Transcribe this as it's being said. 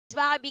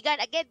mga kaibigan.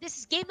 Again, this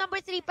is game number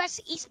 3,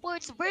 Peso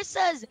Esports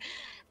versus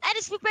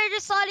NXP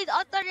Predator Solid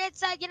on the red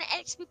side. Yan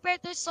ang NXP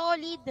Predator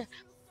Solid.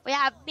 We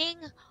have Ming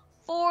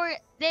for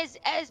this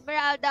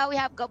Esmeralda. We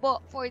have Gabo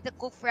for the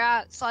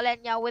Kufra.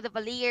 Solenya with the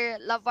Valier.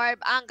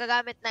 Lavarb ang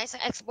gagamit na isang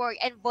X-Borg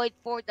and Void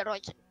for the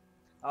Roger.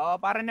 Oh,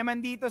 para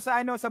naman dito sa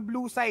sa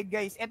blue side,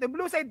 guys. Ito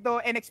blue side to,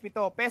 NXP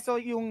to. Peso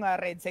yung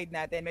red side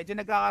natin. Medyo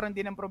nagkakaroon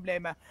din ng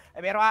problema.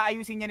 Pero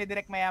aayusin niya ni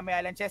Direk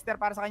maya-maya lang. Chester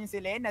para sa kanyang si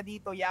Lena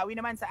dito. Yawi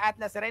naman sa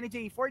Atlas.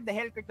 Renegade for the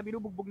Hellcurt na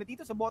binubugbog na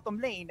dito sa bottom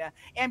lane.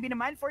 MB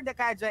naman for the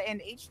Kaja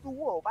and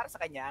H2O para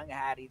sa kanyang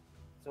Harit.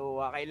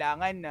 So,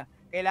 kailangan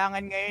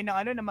ngayon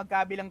ng na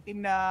magkabilang team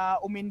na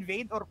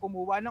uminvade or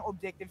kumuha ng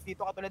objectives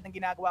dito katulad ng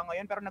ginagawa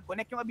ngayon. Pero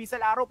nag-connect yung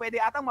Abyssal Arrow. Pwede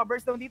atang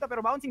ma-burst down dito pero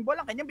bouncing ball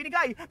ang kanyang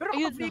binigay. Pero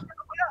nakapag-flip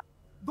na pala.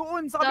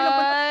 Doon sa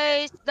kabilang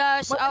guys,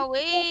 dash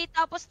away.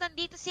 Tapos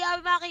nandito si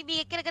Abi, mga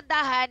kaibigan,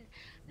 kinagandahan.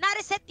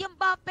 Na-reset yung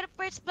bumper.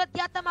 First blood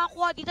yata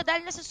makakuha dito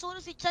dahil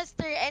nasusunod si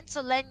Chester and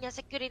Solenya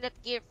securing that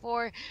gear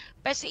for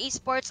Peso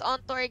Esports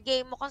on tour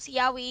game. Mukhang si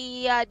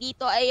Yawi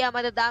dito ay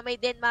madadamay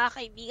din, mga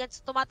kaibigan.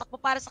 So tumatakbo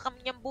para sa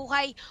kanyang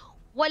buhay.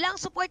 Walang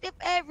support if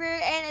ever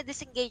and a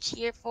disengage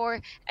here for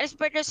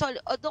NXP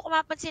Solid. Although kung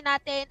mapansin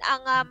natin,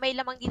 ang may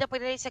lamang dito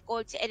pagdating sa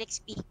gold si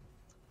NXP.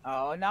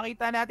 Oo,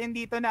 nakita natin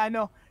dito na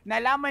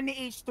nalaman ni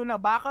H2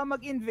 na baka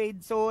mag-invade.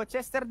 So,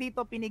 Chester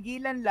dito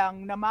pinigilan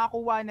lang na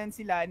makuwanan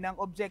sila ng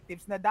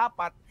objectives na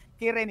dapat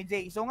kay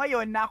Renegade. So,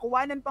 ngayon,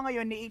 nakuwanan pa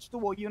ngayon ni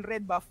H2O yung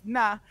red buff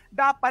na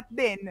dapat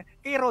din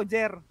kay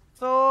Roger.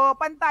 So,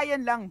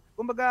 pantayan lang.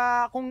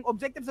 Kumbaga, kung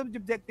objectives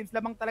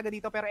lamang talaga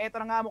dito. Pero eto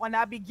na nga mukhang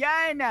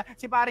nabigyan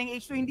si paring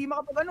H2. Hindi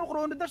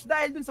chrono dash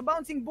dahil dun sa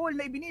bouncing ball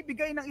na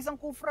ibinibigay ng isang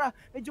Kufra.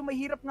 Medyo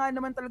mahirap nga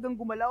naman talagang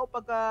gumalaw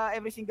pag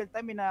every single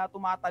time na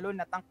tumatalon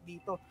na tank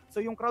dito.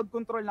 So, yung crowd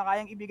control na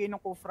kayang ibigay ng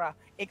Kufra,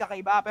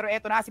 kakaiba. Pero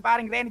eto na si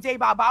paring Renegade,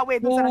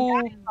 babawi dun sa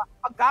nangyari.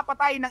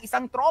 Pagkapatay ng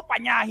isang tropa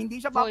niya, hindi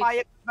siya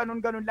papayag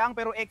ganun-ganun lang.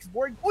 Pero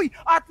X-board,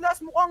 Atlas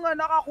mukhang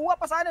nakakuha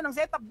pa sana ng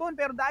setup doon.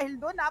 Pero dahil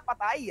doon,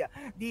 napatay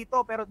dito.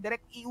 Pero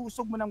direct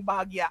iusog mo ng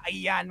bahagya.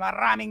 Ayan,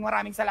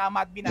 maraming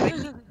salamat.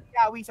 Binarik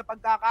Yawi sa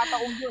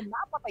pagkakataong yun.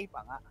 Napatay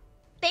pa nga.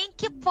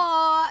 Thank you po.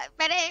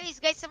 Pero anyways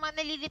guys, sa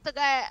mga nalilito,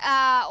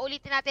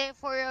 ulitin natin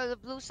for the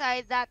blue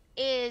side, that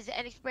is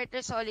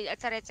NXP Solid, at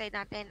sa red side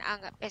natin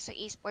ang Peso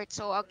Esports.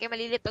 So okay,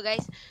 malilito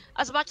guys.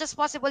 As much as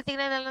possible,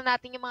 tingnan na lang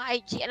natin yung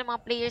mga IG at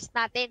mga players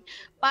natin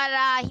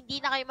para hindi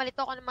na kayo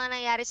malito kung ano mga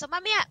nangyari. So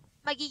mamaya,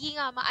 magiging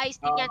maayos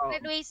din yan.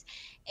 Anyways,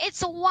 it's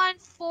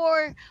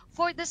 1-4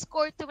 for the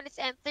score, 2 minutes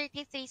and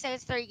 33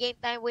 seconds for game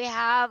time. We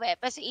have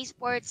Peso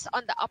Esports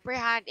on the upper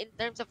hand in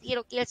terms of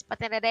hero kills,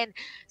 pati na rin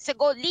sa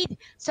gold lead.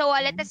 So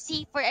let us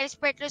see for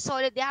NXP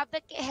Solid. They have the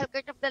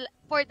Hellcurt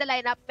for the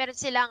lineup. Meron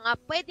silang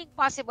pwedeng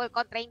possible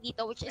kontrahin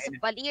dito, which is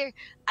Valier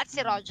at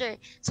si Roger.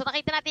 So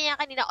nakita natin yan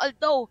kanina.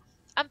 Although,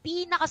 ang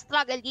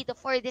pinaka-struggle dito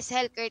for this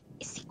Hellcurt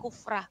is si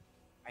Kufra.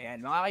 Ayan,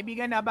 mga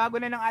kaibigan, bago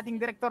na ng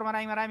ating director.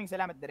 Maraming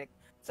salamat, Direk,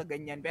 sa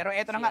ganyan. Pero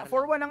eto na nga,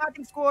 4-1 ang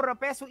ating score.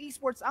 Peso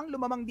Esports ang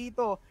lumamang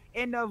dito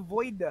and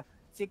Void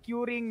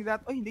securing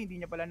that. Hindi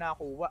niya pala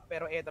nakuha.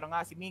 Pero eto na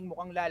nga, si Ming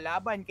mukhang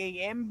lalaban kay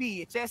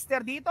MB.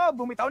 Chester dito,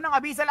 bumitaw ng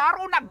Abyssal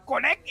Arrow,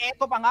 nag-connect.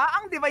 Eto pa nga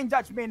ang Divine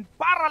Judgment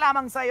para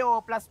lamang sa'yo.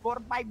 Plus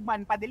 4-5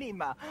 man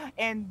padilim.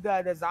 And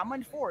the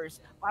Zaman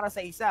Force para sa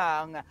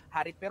isang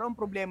Harit. Pero ang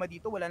problema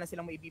dito, wala na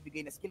silang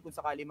maibibigay na skill kung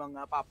sakali mang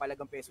papalag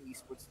ang Peso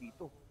Esports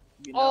dito.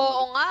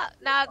 Oo nga,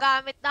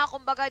 nagamit na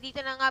kumbaga dito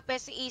na nga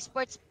Peso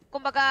Esports.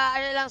 Kumbaga,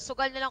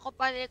 sugal na lang kung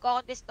paano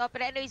nag-contest to.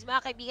 Pero anyways,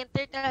 mga kaibigan,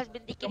 Turtle has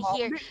been taken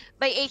here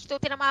by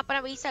H2. Tinamaan pa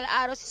ng Abyssal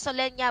Arrow si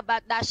Solenya,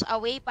 but dash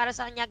away para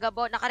sa kanya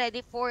Gabo.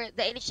 Naka-ready for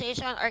the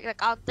initiation or the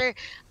counter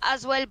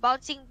as well.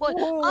 Bouncing ball.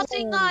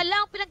 Kasi nga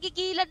lang,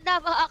 pinagigilan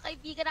na mga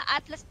kaibigan ng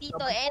Atlas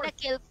dito. And a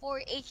kill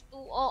for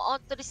H2O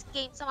onto this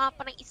game. Sama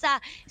pa ng isa.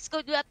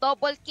 Scored with a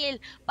double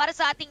kill para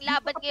sa ating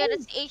laban ngayon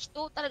at si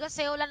H2. Talaga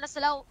sayaw lang na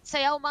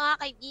sayaw mga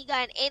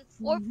kaibigan. And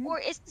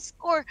 4-4 is the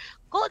score.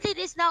 Gold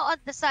lead is now on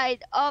the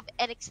side of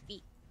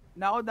NXP.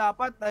 Nako,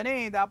 dapat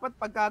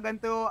pagka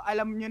ganito,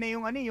 alam nyo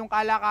na yung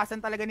kalakasan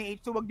talaga ni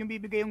H2. Wag nyo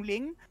bibigay yung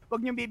Ling, wag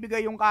nyo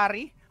bibigay yung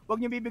Carry,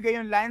 wag nyo bibigay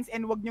yung Lance,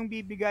 and wag nyo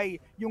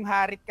bibigay yung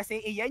Harit.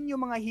 Kasi yan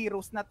yung mga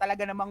heroes na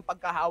talaga namang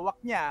pagkahawak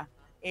niya,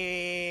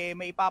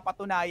 may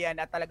ipapatunayan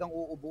at talagang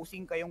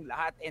uubusin kayong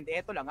lahat. And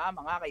eto lang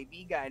mga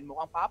kaibigan,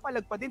 mukhang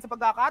papalag pa din sa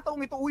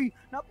pagkakataong ito.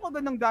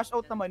 Napakagandang dash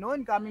out naman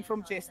nun coming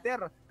from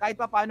Chester. Kahit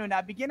pa paano,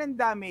 nabigyan ng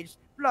damage,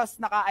 plus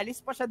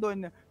nakaalis pa siya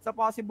dun sa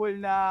possible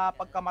na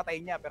pagkamatay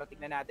niya. Pero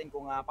tignan natin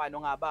kung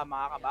paano nga ba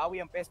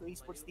makakabawi ang Peso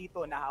Esports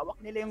dito. Nahawak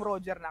nila yung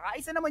Roger,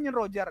 nakaisa naman yung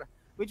Roger,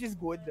 which is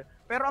good.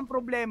 Pero ang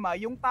problema,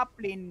 yung top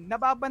lane,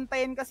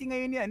 nababantayan kasi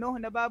ngayon ni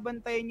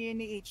nababantayan niya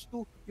ni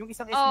H2. yung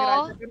isang Oo.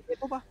 Esmeralda. Pero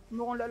ito ba?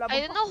 Mukhang lalaban I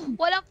don't pa. know,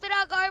 walang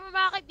pinag-armor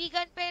mga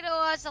kaibigan, pero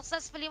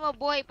successfully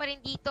mabuhay pa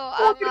rin dito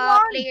Oh, ang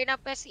tinamaan! player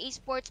ng Peso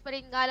Esports pa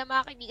rin nga lang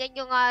mga kaibigan.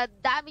 Yung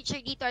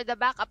damager dito or the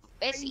backup of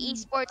Peso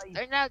Esports Ay.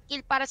 or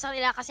na-kill para sa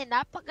kanila kasi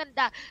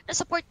napaganda na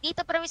support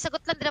dito. Pero may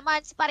sagot lang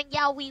naman si parang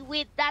Yawi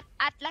with that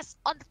Atlas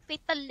on the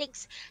fatal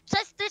links.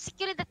 Chester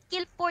securing that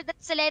kill for that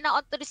Selena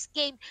onto this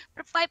game.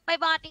 Pero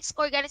 5-5 ang ating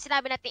score, ganun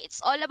sinabi natin.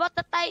 It's all about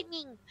the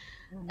timing.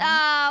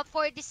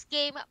 For this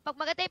game, pag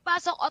maganda yung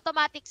pasok,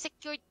 automatic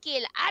secured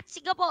kill. At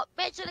sige po,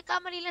 medyo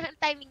nagkamali lang ng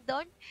timing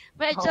doon.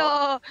 Medyo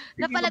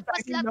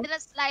napalagpas lang din ang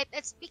slide.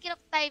 And speaking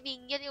of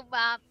timing, yun yung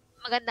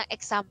magandang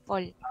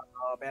example.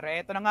 Pero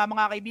eto na nga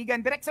mga kaibigan,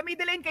 direct sa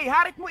middle lane kay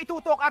Harit mo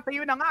itutok at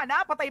ayun na nga,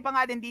 napatay pa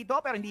nga din dito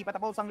pero hindi pa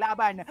tapos ang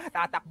laban.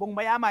 Tatakbong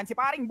mayaman si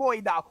paring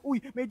boy daw.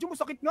 Uy, medyo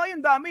masakit nga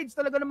yung damage,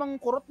 talaga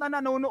namang kurot na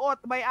nanonood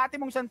by ate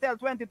mong Chantel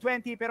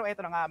 2020. Pero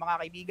eto na nga mga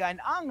kaibigan,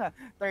 ang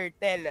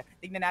turtle.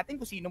 Tignan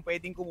natin kung sinong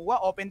pwedeng kumuha.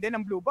 Open din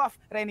ang blue buff.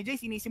 Renny J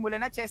sinisimula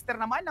na, Chester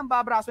naman ang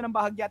babraso ng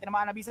bahagya.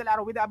 Tinamaan Abyssal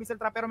Arrow with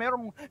Abyssal Trap pero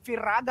merong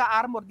Firaga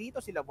armor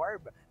dito sila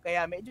Barb.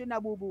 Kaya medyo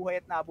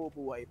nabubuhay at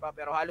nabubuhay pa.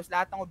 Pero halos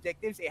lahat ng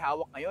objectives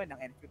hawak ngayon ng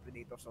NXP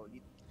Predator Solid.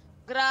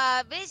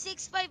 Grabe,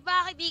 6-5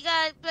 ba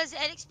kaibigan, plus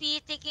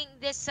NXP taking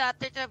this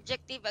third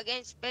objective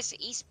against Peso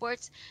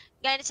Esports.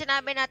 Gaya na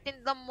sinabi natin,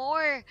 the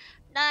more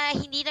na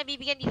hindi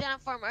nabibigyan dito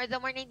ng form or the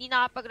more na hindi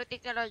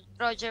nakapag-rotate na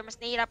Roger, mas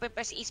nahihirapan yung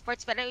Peso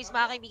Esports. Pero yung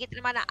mga kaibigan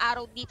naman na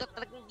araw dito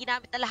talagang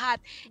ginamit na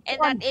lahat.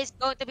 And that is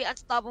going to be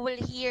unstoppable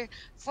here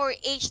for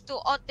H2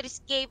 on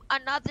this game.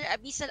 Another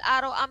Abyssal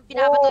Arrow ang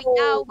binabatoy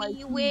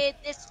Nawi with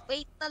this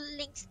fatal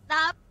links.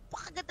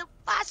 Napakagandang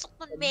pasok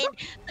nun, men.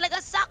 Talaga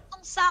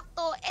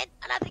saktong-sakto. And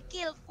another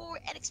kill for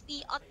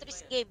NXP on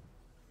this game.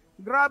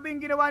 Grabe yung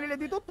ginawa nila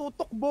dito,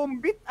 tutok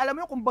bombit. Alam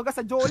mo yung kumbaga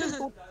sa Jonas,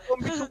 tutok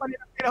bombit yung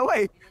kanilang ginawa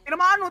eh.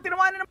 Tinamaan na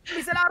naman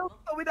sa laro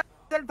with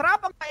Abyssal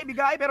Trap ang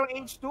naibigay, pero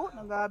H2,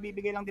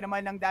 nagbibigay lang din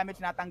naman ng damage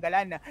na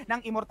tanggalan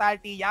ng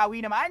Immortality.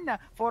 Yawi naman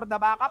for the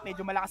backup.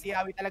 Medyo malakas si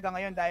Yawi talaga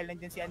ngayon dahil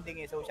nandiyan si Anding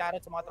eh. So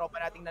shoutout sa mga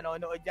tropa nating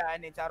nanonood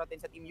dyan and shoutout din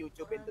sa team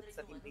YouTube and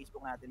sa team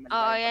Facebook natin.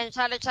 Oo, yan.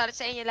 Shoutout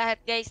sa inyo lahat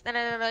guys na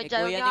nanonood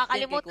dyan. Huwag niyo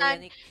kakalimutan.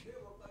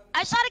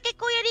 Ay, sorry kay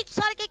Kuya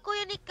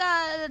Nick,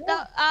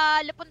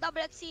 Lapon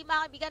Double FC,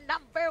 mga kaibigan,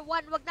 number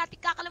 1. Wag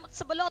natin kakalimutan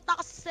sa balota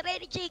kasi si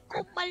Renny J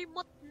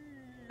kumalmot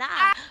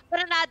na.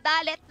 Pero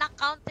nadalit na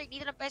counter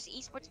dito ng Peso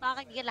Esports,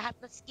 mga kaibigan, lahat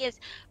ng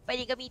skills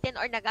pwede gamitin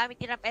or nagamit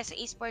din ng Peso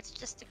Esports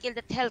just to kill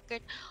that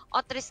Hellcurt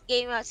on this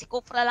game. Si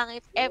Kufra lang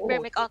if ever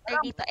may counter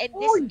dito. And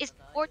this is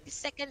 40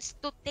 seconds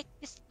to take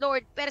this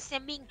Lord. Pero si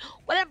Ming,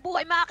 walang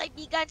buhay mga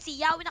kaibigan.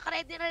 Si Yawi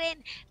nakaready na rin.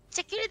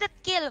 Secure that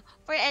kill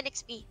for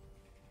NXP.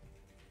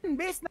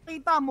 Bes,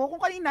 nakita mo,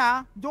 kung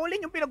kanina,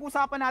 Jolene yung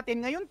pinag-usapan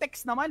natin, ngayon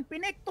text naman,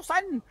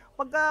 pinektusan.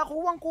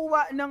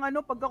 Pagkakuwang-kuwa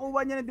ng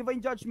pagkakuha niya ng Divine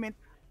Judgment,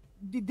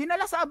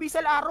 dinala sa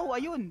Abyssal Arrow,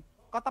 ayun.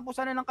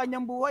 Katapusan na ng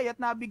kanyang buhay at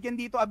nabigyan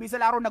dito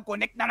Abyssal Arrow,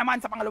 nag-connect na naman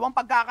sa pangalawang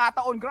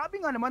pagkakataon. Grabe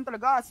nga naman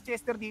talaga si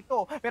Chester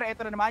dito. Pero ito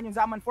na naman yung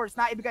Zaman Force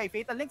na ibigay.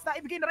 Fatal Links na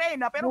ibigay na rin.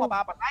 Pero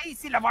mapapatay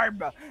sila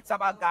Varb sa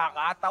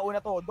pagkakataon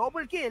na to.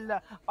 Double kill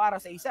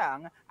para sa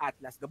isang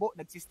Atlas. Gabo,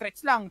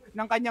 nagsistretch lang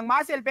ng kanyang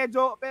muscle.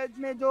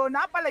 Medyo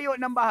napalayo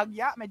ng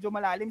bahagya. Medyo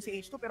malalim si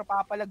H2 pero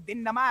papalag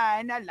din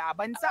naman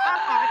laban sa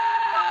akat.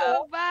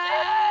 Oh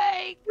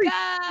my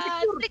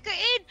God! Flicker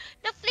in!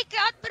 Na-flicker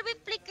out pero may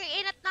flicker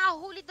in at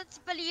nahuli doon si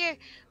Valier.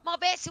 Mga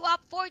Besiwap,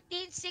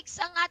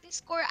 14-6 ang ating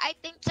score. I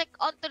think check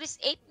onto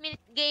this 8-minute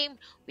game.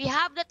 We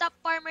have the top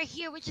farmer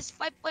here which is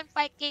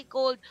 5.5k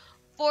gold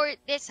for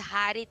this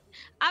Harit.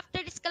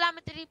 After this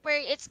Calamity Reaper,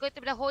 it's going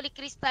to be the Holy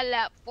Crystal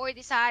for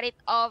this Harit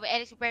of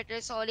NXP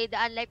Predator Solid.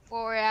 Unlike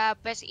for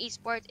Peso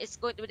Esports, it's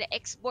going to be the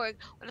X-Borg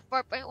with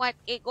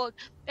 4.1k gold.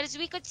 But as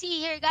we could see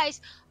here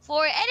guys,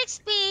 for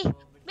NXP,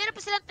 meron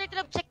pa silang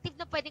 13 objective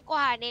na pwedeng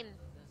kuhanin.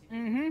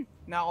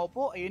 Nako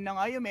po, ayun na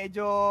nga yun,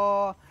 medyo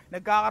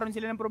nagkakaroon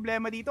sila ng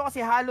problema dito kasi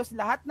halos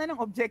lahat na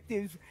ng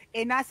objectives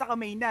nasa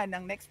kamay na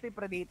ng next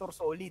Predator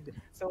Solid.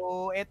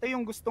 So, ito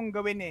yung gustong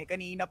gawin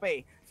kanina pa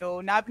So,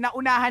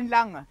 naunahan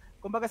lang.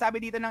 Kumbaga sabi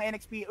dito ng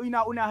NXP,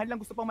 naunahan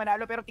lang, gusto pang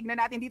manalo. Pero tingnan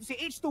natin dito si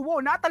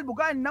H2O,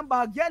 natalbugan ng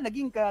bahagya,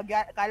 naging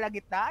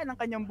kalagitnaan ng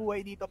kanyang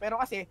buhay dito.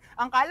 Pero kasi,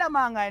 ang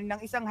kalamangan ng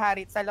isang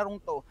Harit sa larong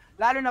to,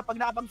 lalo na pag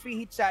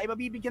nakapag-free hit siya,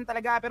 ibabibigyan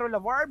talaga. Pero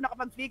Lavarb,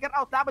 nakapag-flicker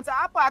out, laban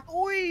sa apat.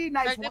 Uy,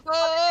 nice one.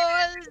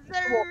 The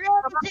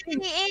Red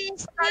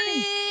is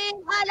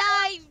still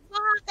alive,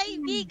 mga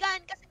kaibigan.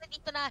 Kasi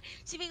nandito na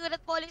si Mingo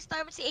at Falling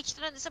Star, si H2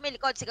 nandun sa may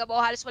likod. Si Gabo,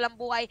 halos walang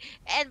buhay.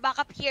 And back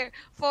up here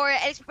for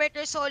Expert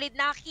Solid.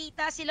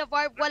 Nakita sila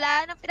Varb,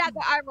 wala nang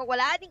pinag-armor,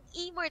 wala ding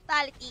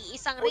immortality,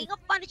 isang ring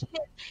of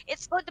punishment.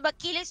 It's going to be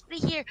killing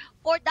spree here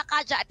for the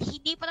Kaja at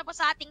hindi pa na po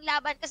sa ating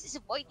laban kasi si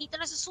Boy dito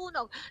na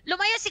susunog.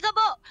 Lumayo si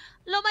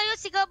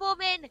Gabo,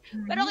 men.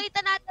 Pero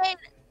kita natin,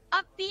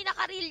 ang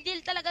pinaka-real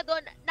deal talaga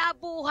doon,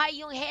 nabuhay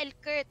yung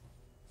Hellcurt.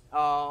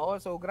 Oo,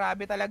 so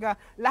grabe talaga.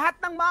 Lahat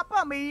ng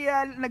mapa may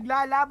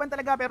naglalaban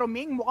talaga pero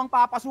Ming mukhang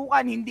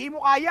papasukan. Hindi mo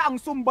kaya ang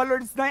Zumba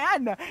Lords na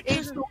yan.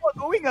 H2O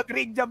doing a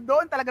great job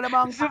doon. Talaga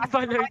namang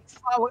Zumba Lords.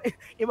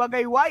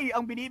 Ibagayway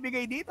ang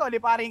binibigay dito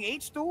ni paring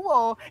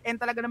H2O and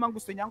talaga namang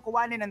gusto niyang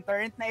kuwanin ang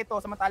turret na ito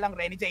samantalang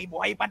Renny J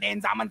buhay pa din.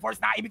 Zaman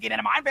Force na ibigay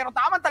na naman pero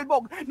tamang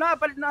talbog.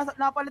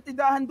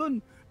 Napalatidahan dun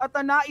at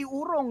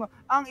naiurong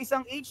ang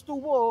isang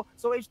H2O.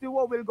 So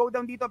H2O will go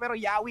down dito pero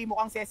Yawi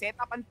mukhang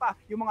sesetapan pa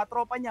yung mga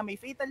tropa niya. May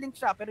fatal link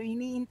siya pero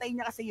hinihintay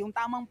niya kasi yung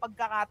tamang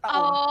pagkakataon.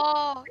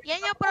 Oo,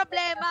 yan yung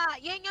problema.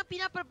 Yan yung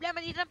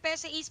pinaproblema dito ng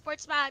Peso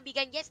Esports, mga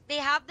kaibigan. Yes,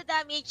 they have the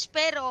damage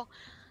pero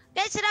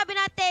dahil sinabi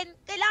natin,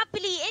 kailangan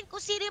piliin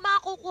kung sino yung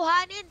mga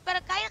kukuhanin. Pero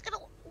kaya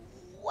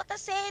what a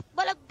set,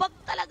 balagbag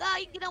talaga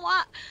yung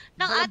ginawa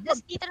ng Atlas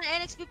dito ng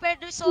NXP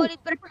pero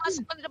solid pero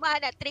pumasok pa naman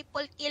na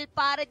triple kill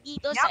para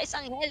dito sa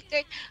isang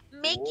Hellcurt.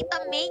 Make it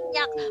a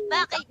maniac,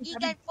 mga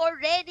kaibigan, for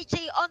Renny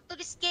J onto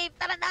this game.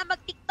 Tara na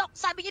mag-TikTok,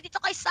 sabi niyo dito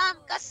kay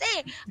Sam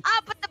kasi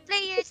 4 na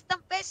players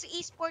ng Peso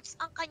Esports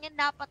ang kanyang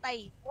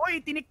napatay. Uy,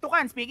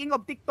 tiniktokan. Speaking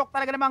of TikTok,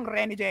 talaga namang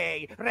Renny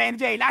J. Renny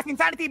J, last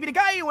insanity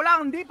binigay.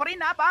 Walang hindi pa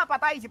rin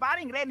napapatay si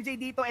paring Renny J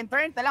dito and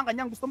turn na lang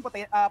kanyang gustong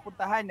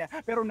puntahan.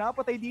 Pero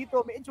napatay dito,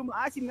 medyo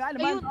maasim nga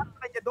naman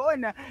kanya doon.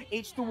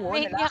 H2O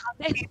na lang.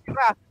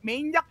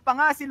 Maniac pa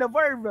nga sila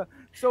Verve.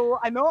 So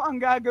ano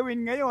ang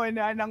gagawin ngayon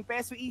ng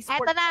Peso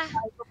Esports? Eto na.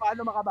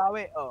 Paano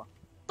makabawi? Oh.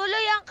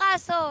 Tuloy ang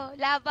kaso.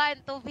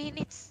 Laban 2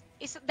 minutes.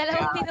 2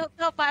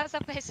 minuto para sa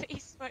Peso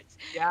Esports.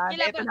 Yan,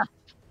 eto na.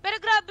 Pero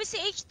grabe si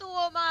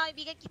H2O, mga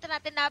kaibigan, kita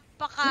natin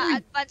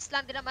napaka-advanced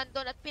lang din naman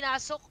doon at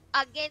pinasok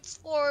against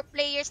 4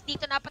 players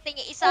dito. Napatay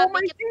niya isa,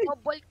 make it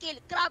double kill.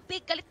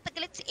 Grabe, galit na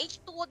galit si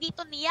H2O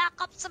dito,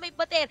 niyakap sa may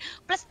bater.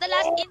 Plus the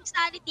last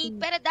insanity,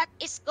 pero that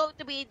is going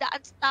to be the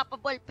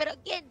unstoppable. Pero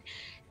again,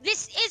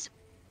 this is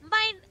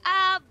mine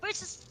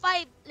versus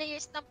 5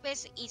 players ng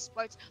Peso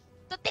Esports.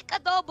 To take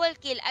a double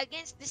kill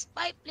against these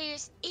 5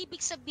 players, ibig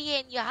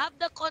sabihin, you have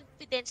the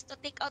confidence to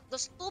take out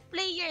those 2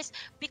 players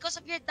because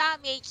of your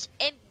damage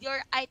and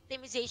your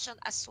itemization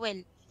as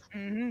well.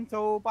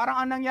 So,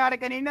 parang ang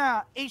nangyari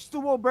kanina,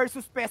 H2O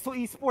versus Peso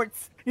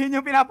Esports. Yun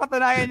yung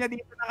pinapatunayan niya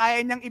dito na kaya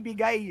niyang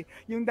ibigay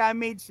yung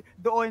damage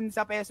doon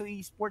sa Peso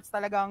Esports.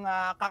 Talagang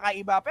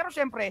kakaiba. Pero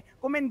syempre,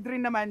 commend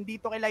rin naman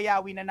dito kay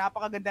Layawi na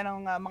napakaganda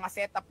ng mga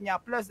setup niya.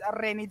 Plus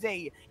Renny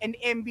J and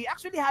MB.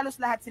 Actually,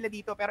 halos lahat sila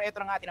dito. Pero ito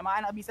na nga,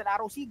 tinamaan ang abisal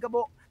araw si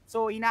Gabo.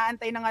 So,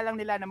 inaantay na nga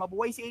lang nila na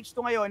mabuhay si H2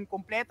 ngayon.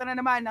 Kompleto na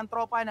naman ang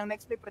tropa ng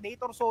Next Play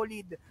Predator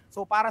Solid.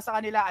 So, para sa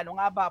kanila, ano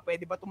nga ba?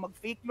 Pwede ba itong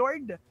mag-fake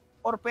Lord?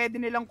 Or pwede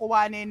nilang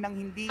kuwanin ng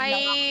hindi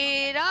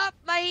mahirap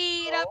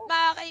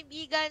mga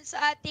kaibigan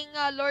sa ating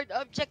Lord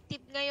objective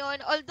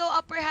ngayon. Although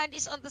upper hand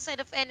is on the side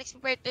of NXP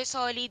Predator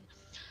Solid,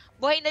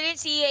 buhay na rin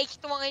si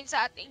H2 ngayon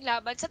sa ating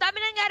laban. Sa dami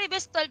nangyari,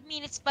 best 12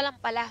 minutes pa lang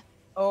pala.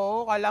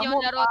 Oo, kala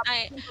mo,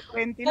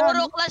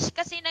 puro clash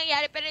kasi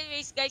nangyari. Pero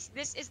anyways guys,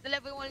 this is the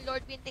level 1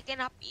 Lord win taken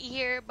up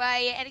here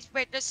by NXP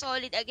Predator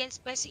Solid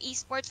against Peso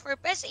Esports. For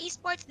Peso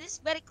Esports, this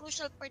is very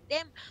crucial for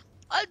them.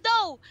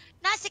 Although,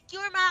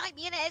 na-secure mga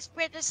kaibigan na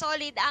Predator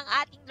Solid ang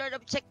ating Lord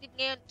objective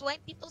ngayon.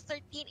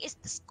 20-13 is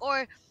the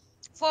score.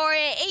 For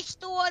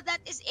H2O,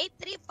 that is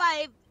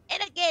 835.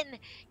 And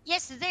again,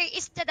 yes, there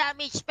is the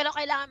damage, pero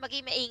kailangan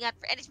maging maingat.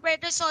 For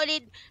Predator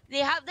Solid, they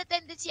have the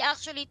tendency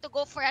actually to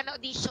go for an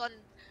audition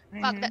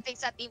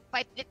pagdating sa team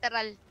fight,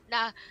 literal,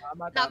 na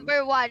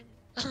number 1,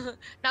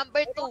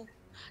 number 2,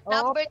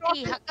 number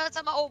 3, hanggang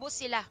sa maubos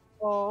sila.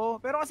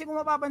 Oo, pero kasi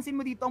kung mapapansin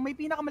mo dito, may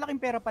pinakamalaking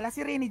pera pala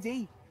si Renny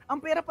J. Ang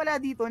pera pala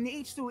dito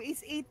ni H2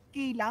 is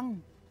 8K lang.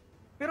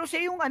 Pero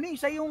siya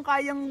yung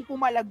kayang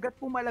pumalag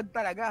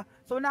talaga.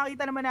 So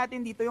nakita naman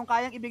natin dito yung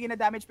kayang ibigay na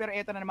damage pero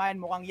ito na naman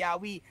mukhang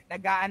Yawi.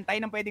 Nag-aantay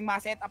ng pwedeng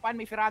ma-set-upan.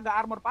 May Firaga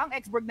armor pa ang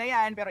X-Borg na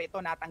yan pero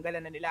ito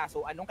natanggalan na nila.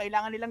 So anong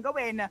kailangan nilang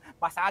gawin?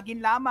 Basagin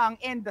lamang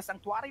and the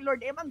Sanctuary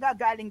Lord ang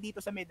gagaling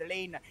dito sa middle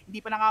lane. Hindi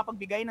pa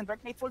nakapagbigay ng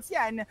Dark Knight Falls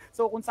yan.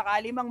 So kung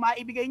sakali mang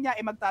maibigay niya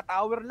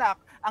magta-tower lock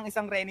ang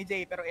isang Renny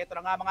J. Pero ito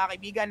na nga mga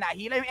kaibigan,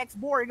 nahila yung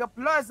X-Borg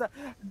plus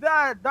the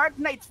Dark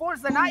Knight Falls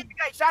na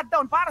naibigay.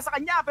 Shutdown para sa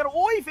kanya pero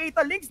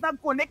Fatal Links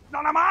nag-connect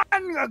na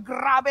naman.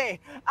 Grabe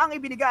ang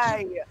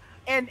ibinigay.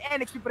 And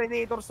NXP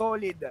Predator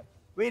Solid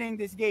winning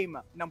this game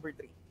number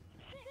 3.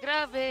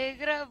 Grabe.